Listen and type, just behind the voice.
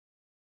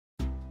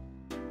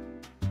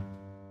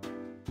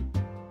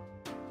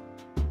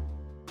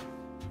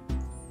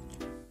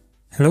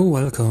Hello,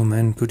 welcome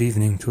and good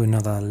evening to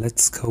another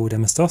Let's Code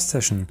MS-DOS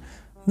session,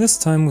 this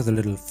time with a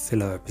little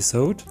filler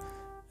episode,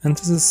 and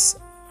this is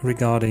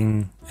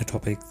regarding a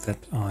topic that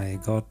I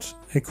got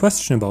a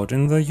question about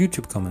in the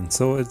YouTube comments,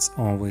 so it's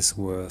always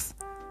worth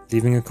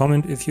leaving a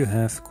comment if you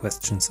have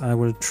questions. I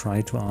will try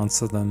to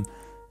answer them,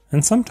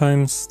 and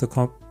sometimes the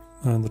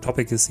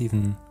topic is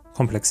even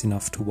complex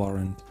enough to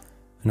warrant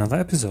another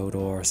episode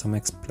or some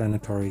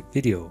explanatory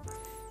video.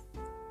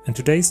 And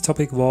today's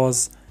topic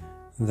was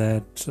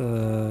that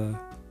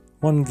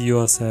one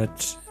viewer said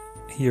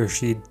he or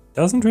she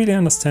doesn't really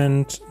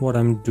understand what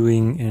I'm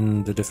doing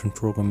in the different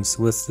programs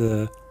with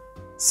the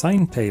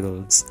sine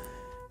tables.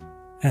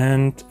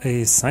 And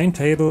a sine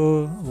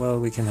table, well,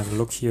 we can have a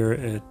look here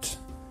at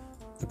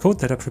the code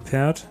that I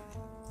prepared.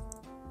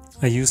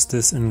 I used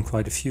this in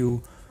quite a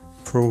few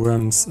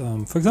programs.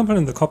 For example,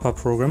 in the copper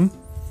program,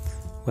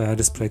 where I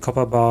display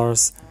copper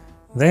bars,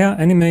 they are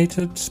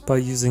animated by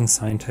using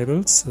sine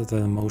tables. So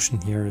the motion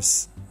here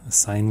is a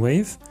sine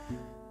wave.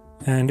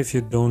 And if you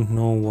don't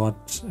know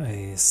what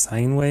a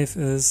sine wave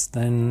is,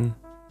 then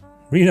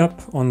read up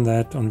on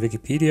that on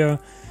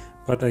Wikipedia.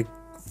 But I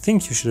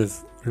think you should have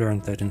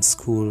learned that in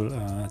school.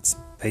 It's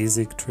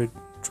basic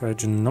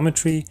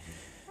trigonometry.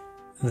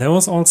 There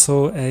was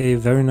also a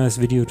very nice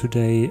video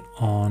today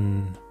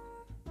on,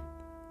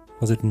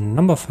 was it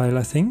Numberphile,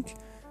 I think,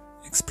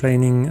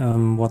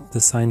 explaining what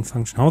the sine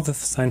function, how the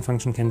sine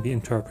function can be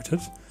interpreted.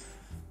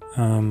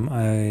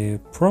 I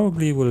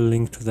probably will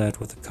link to that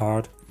with a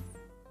card.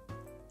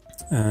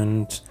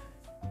 And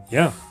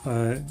yeah,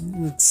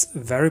 it's a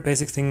very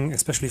basic thing,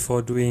 especially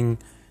for doing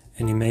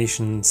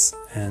animations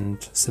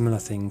and similar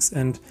things.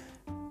 And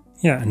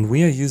yeah, and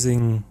we are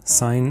using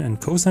sine and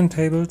cosine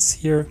tables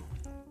here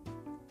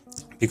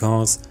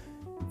because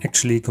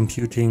actually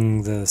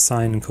computing the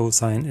sine and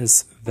cosine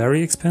is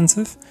very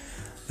expensive.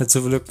 Let's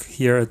have a look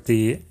here at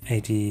the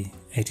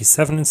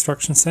 8087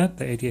 instruction set.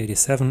 The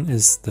 8087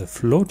 is the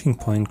floating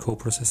point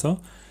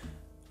coprocessor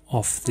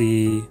of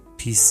the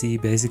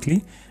PC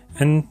basically.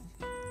 And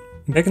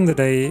back in the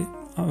day,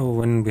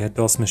 when we had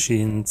DOS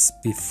machines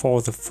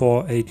before the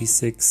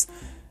 486,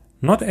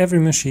 not every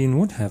machine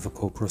would have a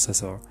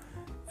coprocessor.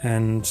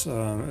 And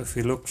if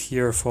we look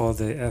here for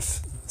the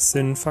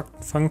fsine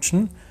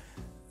function,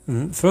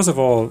 first of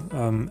all,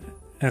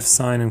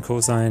 fsine and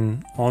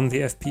cosine on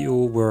the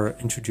FPU were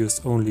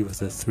introduced only with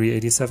the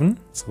 387,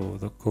 so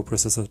the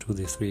coprocessor to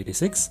the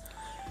 386.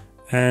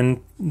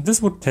 And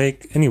this would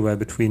take anywhere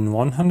between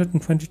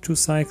 122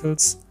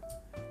 cycles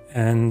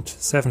and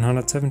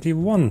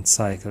 771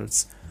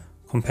 cycles.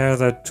 Compare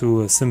that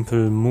to a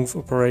simple move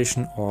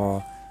operation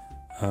or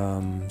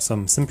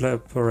some simpler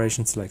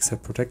operations like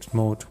set protected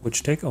mode,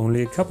 which take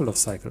only a couple of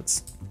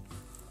cycles.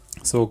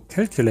 So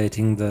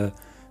calculating the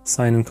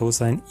sine and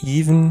cosine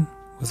even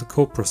with a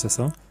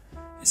coprocessor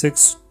is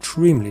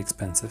extremely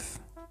expensive,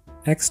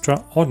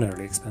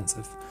 extraordinarily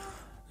expensive.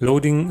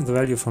 Loading the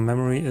value from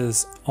memory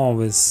is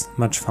always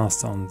much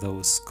faster on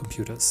those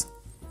computers.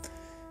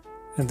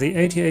 And the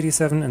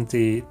 8087 and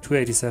the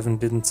 287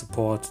 didn't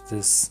support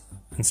this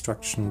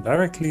instruction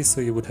directly, so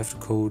you would have to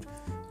code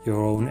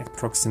your own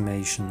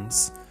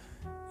approximations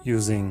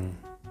using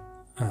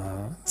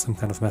some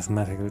kind of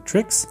mathematical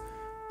tricks.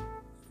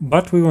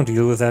 But we won't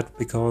deal with that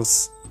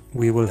because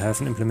we will have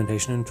an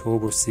implementation in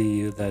Turbo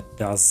C that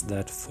does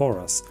that for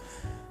us.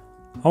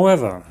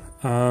 However,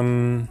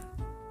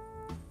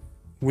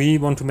 we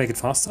want to make it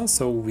faster,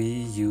 so we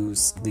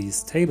use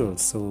these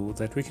tables so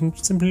that we can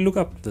simply look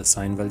up the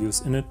sine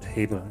values in a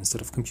table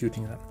instead of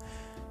computing them.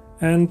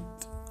 And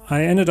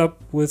I ended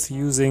up with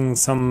using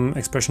some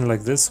expression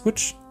like this,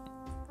 which,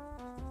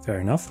 fair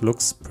enough,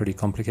 looks pretty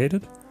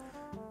complicated,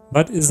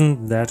 but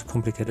isn't that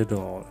complicated at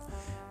all.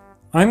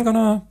 I'm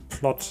gonna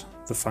plot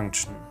the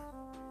function,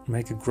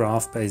 make a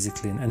graph,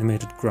 basically an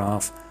animated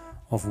graph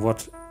of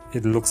what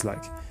it looks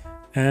like.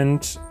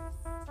 And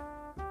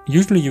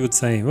usually you would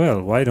say,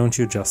 well, why don't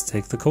you just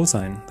take the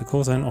cosine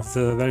of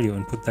the value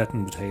and put that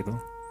in the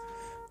table?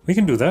 We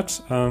can do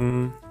that.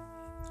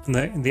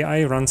 The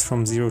I runs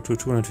from 0 to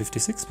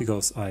 256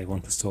 because I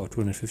want to store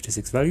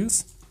 256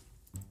 values.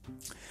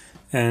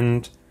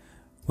 And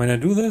when I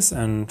do this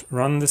and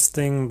run this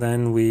thing,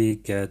 then we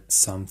get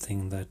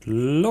something that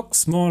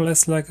looks more or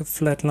less like a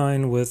flat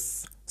line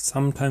with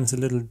sometimes a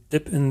little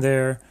dip in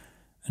there,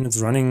 and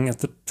it's running at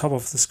the top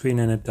of the screen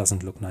and it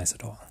doesn't look nice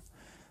at all.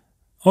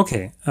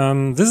 Okay,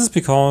 this is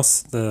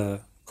because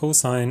the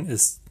cosine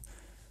is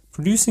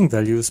producing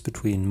values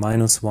between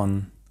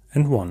 -1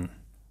 and 1.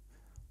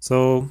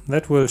 So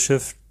that will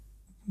shift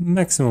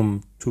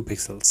maximum 2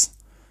 pixels.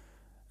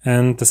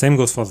 And the same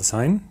goes for the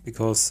sine,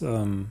 because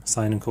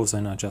sine and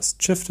cosine are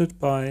just shifted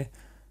by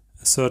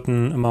a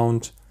certain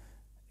amount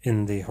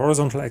in the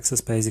horizontal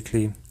axis,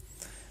 basically.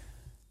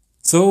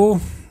 So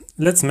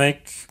let's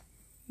make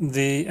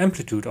the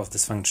amplitude of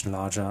this function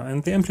larger,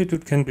 and the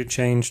amplitude can be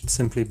changed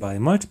simply by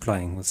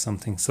multiplying with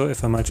something. So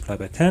if I multiply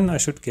by 10, I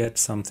should get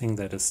something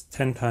that is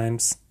 10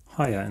 times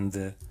higher in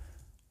the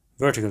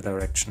vertical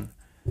direction.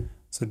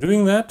 So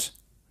doing that,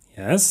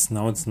 yes,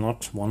 now it's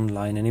not one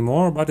line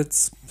anymore, but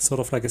it's sort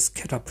of like a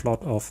scatter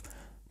plot of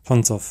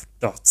tons of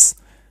dots.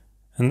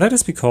 And that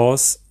is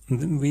because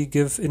we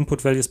give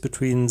input values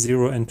between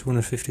 0 and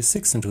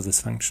 256 into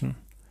this function.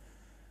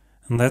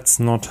 And that's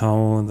not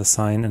how the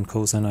sine and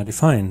cosine are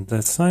defined.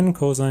 The sine and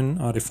cosine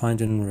are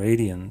defined in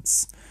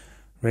radians.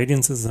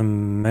 Radians is a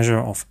measure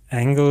of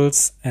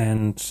angles,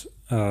 and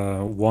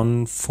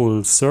one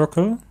full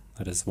circle,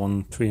 that is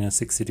one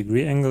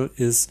 360-degree angle,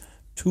 is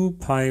 2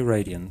 pi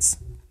radians.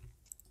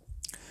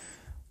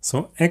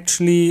 So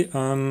actually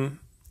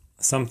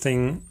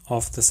something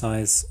of the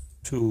size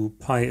 2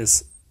 pi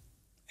is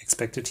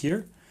expected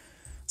here.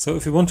 So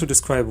if we want to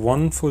describe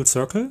one full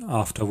circle,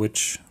 after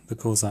which the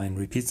cosine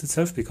repeats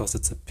itself because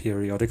it's a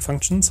periodic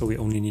function, so we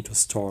only need to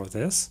store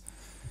this,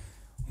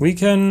 we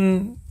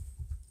can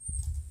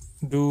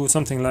do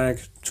something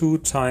like 2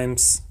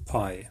 times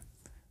pi.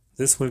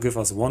 This will give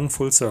us one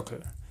full circle.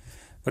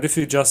 But if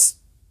we just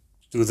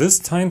do this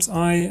times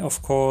I,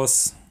 of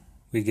course,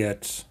 we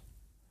get,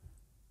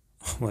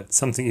 well,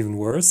 something even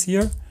worse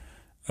here.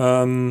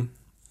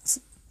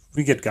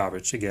 We get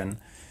garbage again.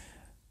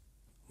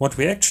 What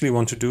we actually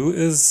want to do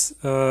is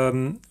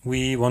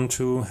we want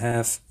to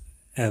have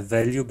a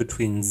value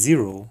between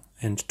 0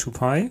 and 2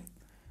 pi,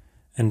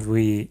 and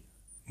we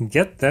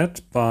get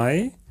that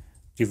by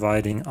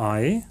dividing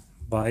I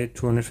by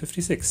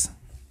 256.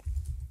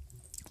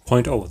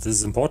 0.0. This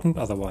is important,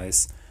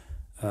 otherwise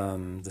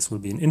this will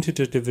be an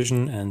integer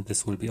division and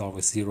this will be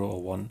always 0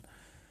 or 1.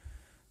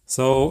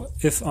 So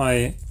if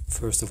I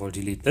first of all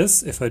delete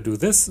this, if I do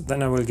this,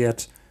 then I will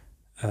get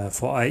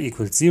for I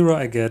equals 0,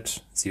 I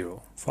get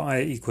 0. For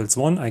I equals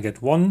 1, I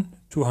get 1,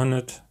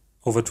 200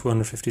 over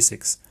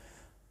 256.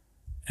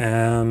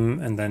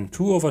 And then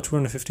 2 over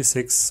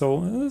 256,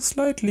 so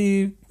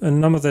a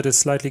number that is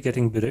slightly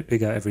getting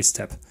bigger every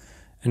step.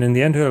 And in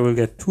the end here I will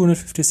get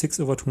 256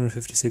 over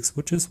 256,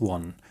 which is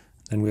 1.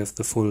 Then we have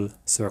the full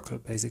circle,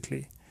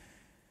 basically.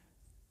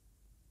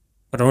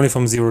 But only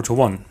from 0 to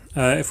 1.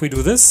 If we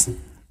do this,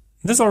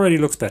 this already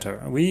looks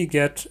better. We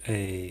get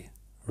a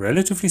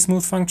relatively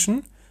smooth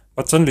function,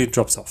 but suddenly it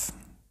drops off,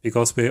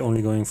 because we're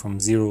only going from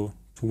 0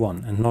 to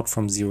 1, and not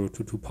from 0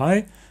 to 2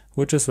 pi,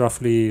 which is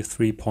roughly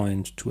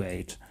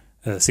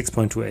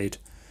 6.28,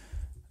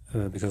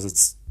 because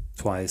it's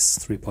twice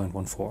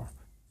 3.14,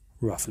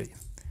 roughly.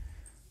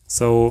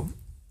 So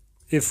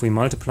if we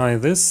multiply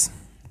this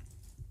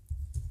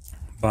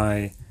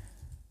by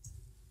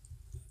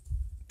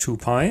 2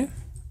 pi,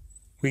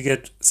 we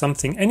get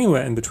something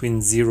anywhere in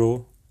between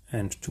 0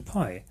 and 2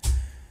 pi.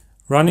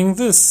 Running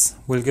this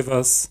will give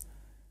us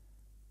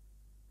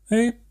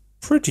a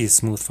pretty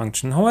smooth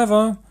function.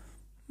 However,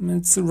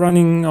 it's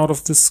running out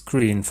of the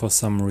screen for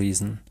some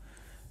reason.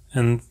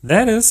 And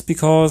that is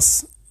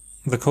because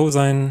the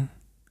cosine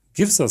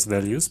gives us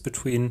values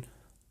between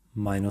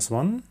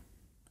 -1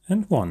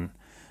 and 1.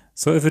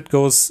 So if it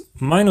goes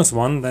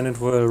 -1, then it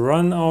will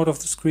run out of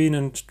the screen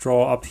and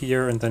draw up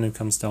here, and then it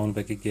comes down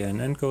back again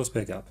and goes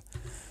back up.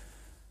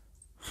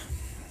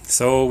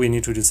 So we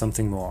need to do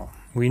something more.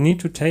 We need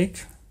to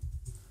take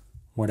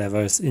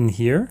whatever is in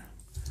here,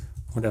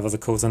 whatever the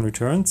cosine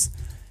returns,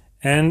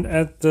 and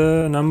add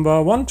the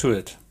number 1 to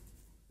it.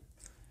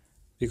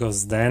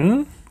 Because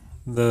then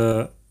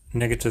the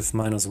negative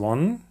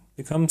 -1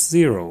 becomes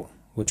 0,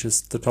 which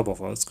is the top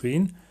of our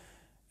screen,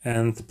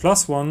 and the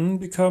 +1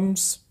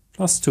 becomes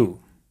 +2.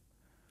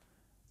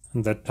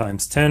 And that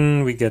times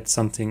 10, we get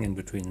something in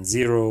between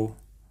 0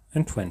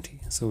 and 20.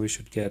 So we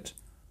should get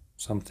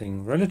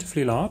something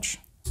relatively large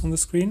on the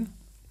screen.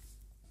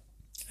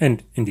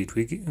 And indeed,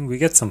 we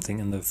get something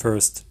in the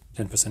first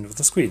 10% of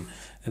the screen.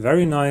 A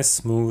very nice,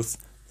 smooth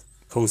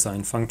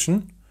cosine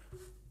function,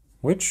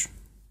 which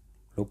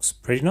looks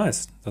pretty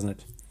nice, doesn't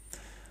it?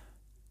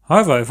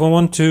 However, if I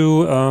want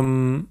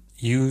to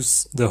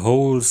use the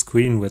whole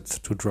screen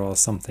width to draw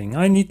something,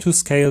 I need to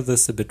scale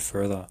this a bit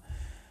further.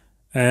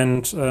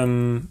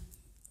 And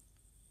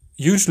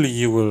usually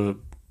you will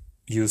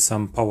use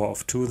some power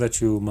of 2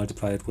 that you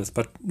multiply it with,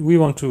 but we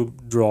want to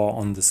draw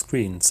on the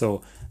screen.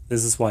 So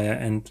this is why I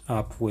end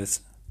up with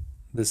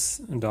this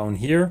down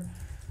here.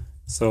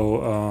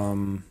 So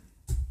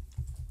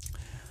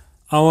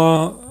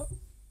our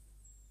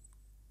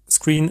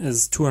screen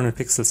is 200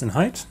 pixels in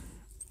height.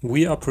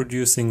 We are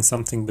producing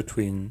something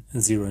between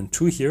 0 and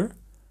 2 here.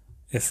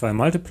 If I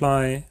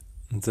multiply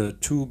the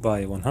 2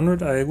 by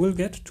 100, I will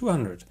get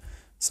 200.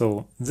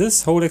 So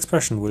this whole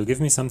expression will give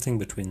me something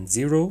between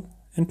 0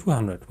 and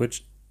 200,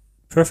 which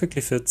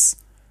perfectly fits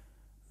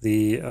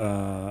the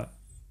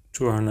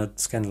 200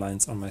 scan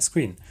lines on my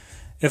screen.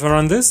 If I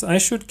run this, I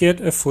should get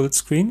a full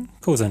screen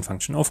cosine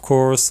function, of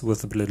course,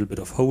 with a little bit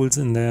of holes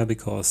in there,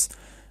 because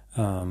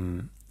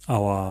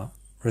our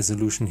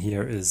resolution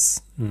here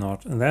is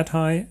not that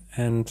high,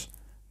 and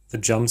the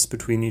jumps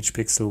between each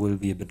pixel will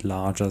be a bit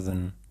larger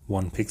than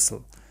 1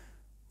 pixel.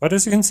 But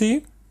as you can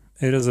see,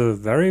 it is a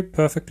very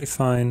perfectly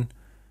fine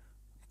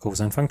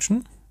cosine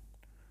function.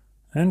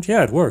 And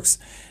yeah, it works.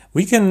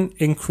 We can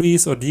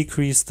increase or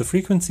decrease the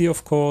frequency,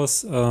 of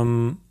course,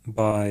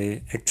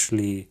 by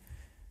actually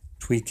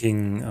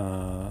tweaking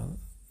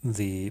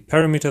the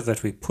parameter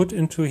that we put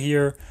into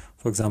here.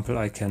 For example,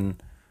 I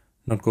can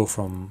not go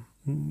from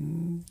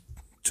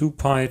 2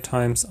 pi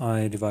times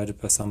I divided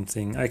by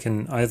something. I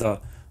can either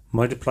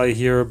multiply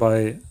here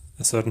by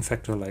a certain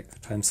factor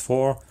like times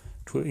 4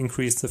 to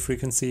increase the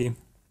frequency.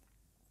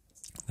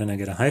 Then I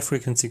get a high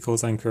frequency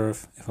cosine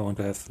curve if I want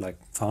to have like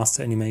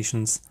faster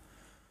animations.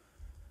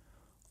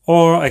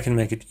 Or I can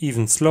make it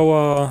even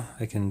slower.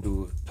 I can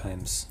do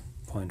times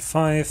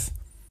 0.5.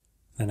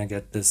 Then I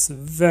get this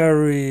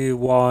very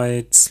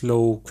wide,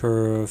 slow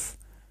curve.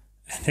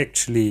 And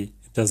actually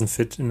it doesn't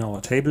fit in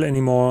our table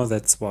anymore.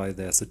 That's why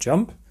there's a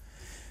jump.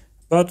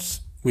 But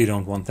we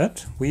don't want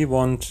that. We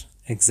want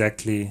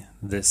exactly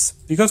this,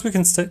 because we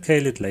can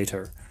scale it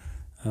later.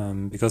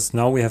 Because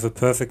now we have a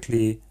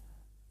perfectly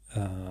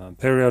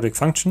periodic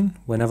function.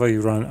 Whenever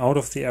you run out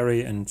of the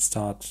array and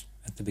start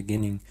at the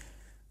beginning,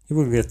 you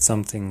will get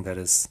something that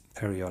is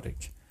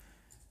periodic.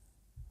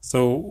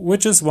 So,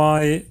 which is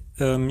why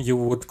you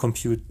would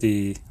compute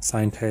the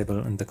sine table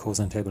and the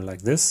cosine table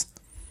like this.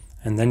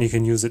 And then you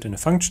can use it in a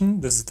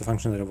function. This is the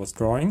function that I was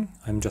drawing.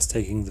 I'm just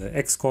taking the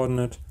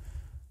x-coordinate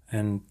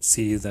and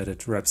see that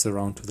it wraps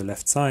around to the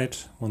left side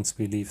once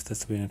we leave the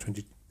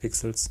 320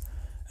 pixels.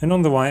 And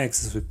on the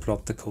y-axis we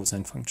plot the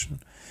cosine function.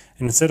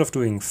 And instead of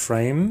doing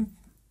frame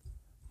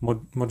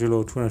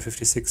modulo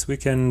 256, we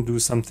can do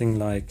something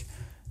like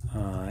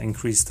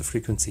increase the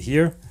frequency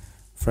here,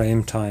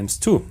 frame times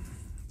 2.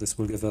 This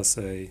will give us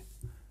a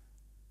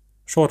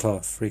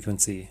shorter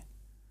frequency.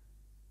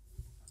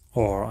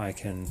 Or I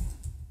can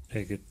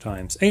take it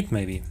times 8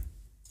 maybe.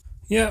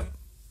 Yeah.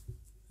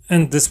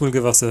 And this will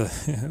give us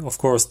of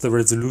course, the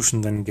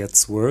resolution then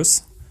gets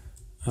worse.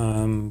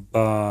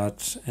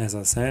 But as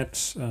I said,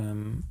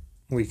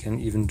 we can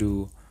even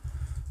do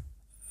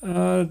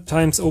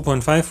times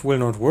 0.5 will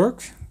not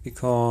work,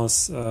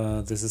 because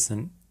this is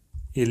an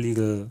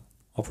illegal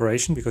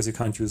operation, because you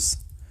can't use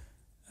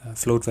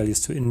float values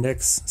to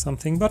index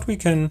something, but we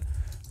can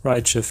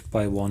write shift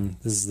by 1.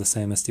 This is the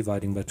same as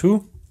dividing by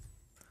 2.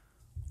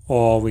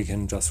 Or we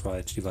can just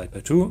write divide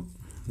by 2.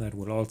 That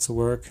will also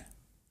work.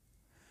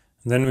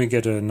 And then we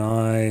get a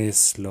nice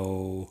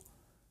slow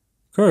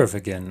curve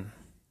again.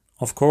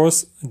 Of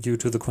course, due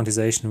to the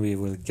quantization, we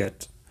will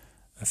get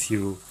a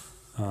few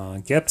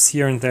gaps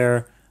here and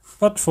there,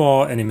 but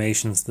for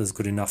animations this is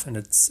good enough, and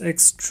it's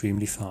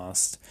extremely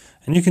fast.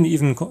 And you can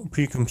even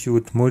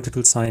pre-compute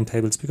multiple sine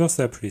tables, because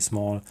they're pretty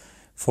small,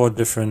 for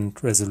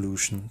different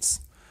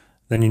resolutions.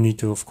 Then you need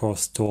to, of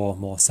course, store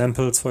more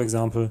samples, for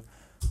example,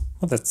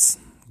 but that's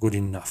good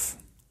enough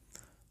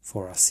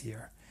for us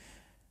here.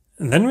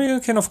 And then we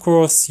can, of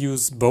course,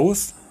 use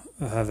both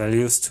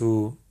values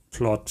to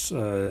plot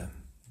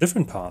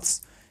different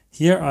paths.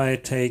 Here I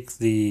take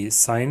the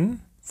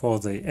sine for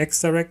the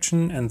x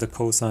direction and the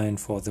cosine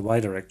for the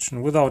y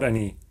direction without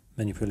any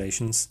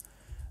manipulations.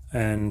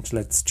 And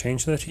let's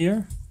change that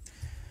here.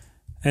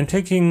 And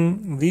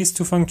taking these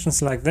two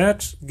functions like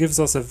that gives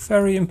us a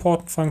very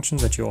important function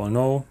that you all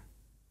know,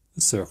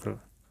 the circle.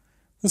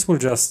 This will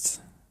just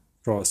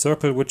draw a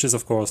circle, which is,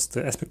 of course,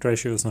 the aspect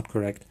ratio is not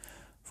correct.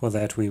 For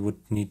that we would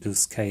need to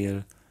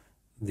scale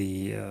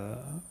the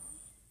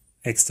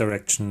x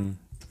direction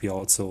to be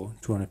also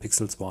 200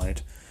 pixels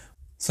wide.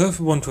 So if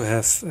we want to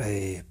have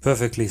a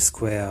perfectly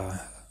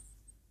square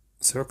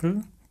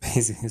circle,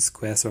 basically a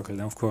square circle,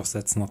 now of course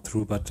that's not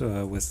true, but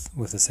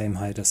with the same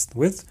height as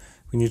width,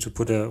 we need to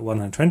put a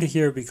 120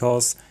 here,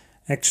 because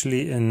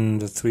actually in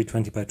the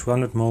 320 by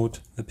 200 mode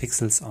the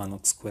pixels are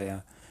not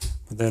square,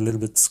 but they're a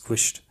little bit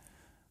squished.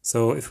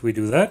 So if we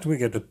do that, we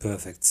get a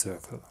perfect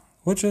circle,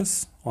 which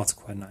is also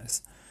quite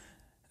nice.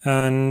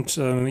 And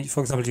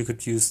for example, you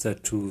could use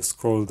that to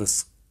scroll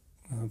this,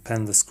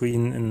 pan the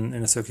screen in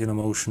a circular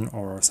motion,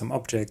 or some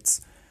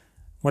objects,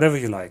 whatever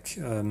you like.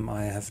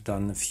 I have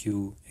done a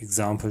few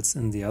examples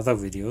in the other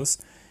videos.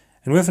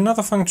 And we have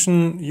another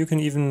function. You can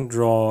even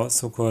draw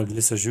so-called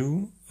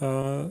Lissajous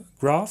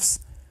graphs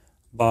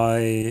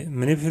by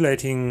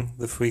manipulating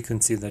the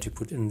frequency that you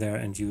put in there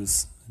and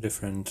use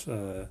different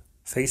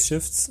phase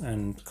shifts,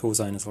 and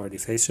cosine is already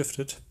phase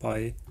shifted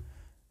by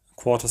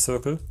quarter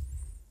circle.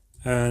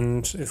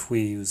 And if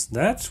we use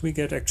that, we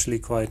get actually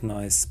quite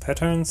nice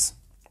patterns.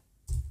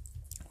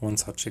 One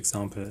such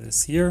example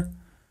is here.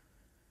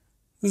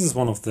 This is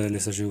one of the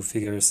Lissajous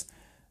figures,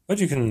 but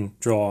you can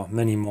draw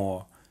many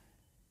more.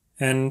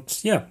 And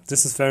yeah,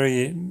 this is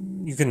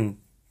you can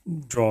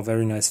draw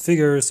very nice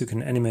figures, you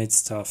can animate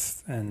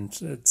stuff, and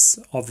it's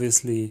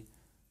obviously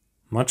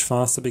much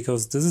faster,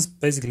 because this is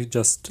basically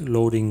just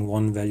loading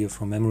one value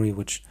from memory,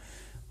 which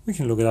we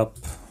can look it up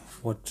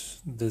what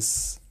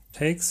this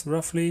takes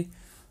roughly.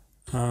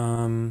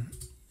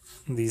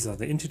 These are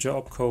the integer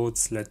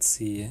opcodes. Let's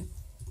see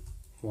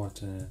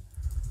what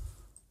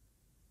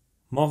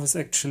morph is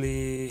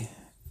actually.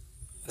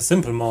 A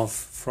simple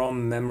morph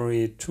from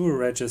memory to a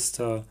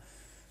register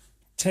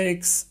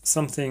takes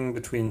something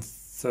between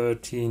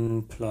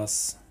 13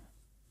 plus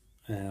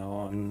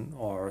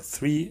or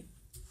 3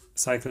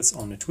 cycles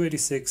on a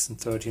 286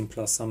 and 13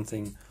 plus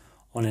something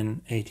on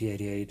an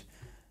 8088,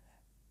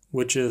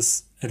 which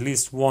is at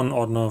least one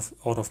order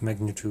of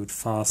magnitude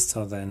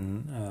faster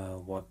than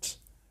what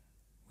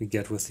we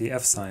get with the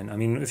F sine. I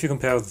mean, if you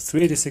compare with the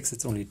 386,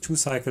 it's only 2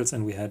 cycles,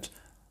 and we had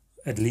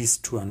at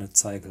least 200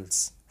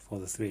 cycles for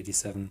the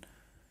 387.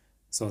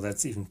 So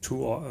that's even 2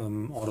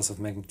 orders of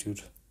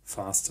magnitude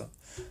faster.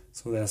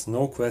 So there's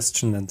no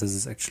question that this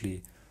is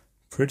actually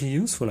pretty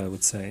useful, I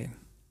would say.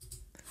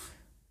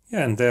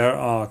 Yeah, and there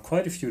are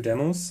quite a few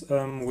demos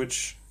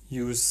which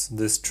use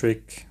this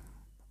trick.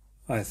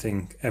 I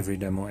think every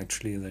demo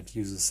actually that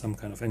uses some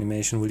kind of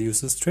animation will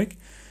use this trick.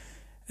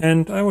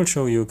 And I will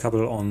show you a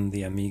couple on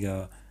the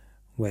Amiga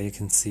where you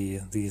can see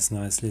these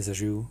nice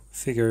Lissajous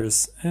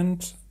figures.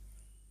 And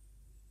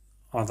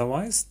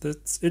otherwise,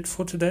 that's it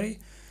for today.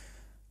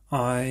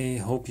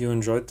 I hope you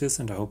enjoyed this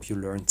and I hope you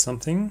learned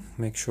something.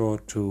 Make sure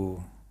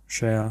to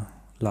share,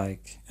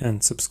 like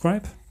and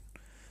subscribe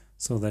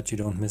so that you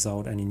don't miss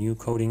out any new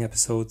coding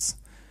episodes.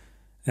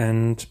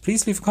 And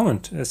please leave a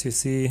comment. As you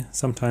see,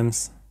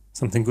 sometimes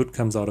something good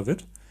comes out of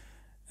it.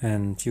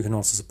 And you can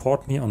also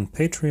support me on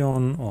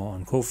Patreon or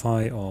on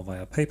Ko-Fi or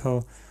via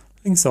PayPal.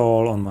 Links are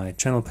all on my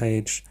channel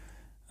page.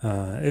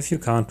 If you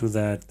can't do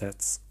that,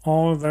 that's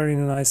all very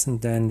nice and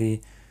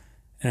dandy.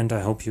 And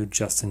I hope you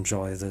just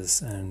enjoy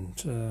this.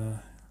 And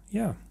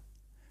yeah,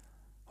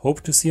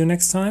 hope to see you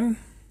next time.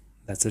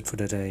 That's it for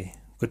today.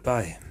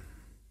 Goodbye.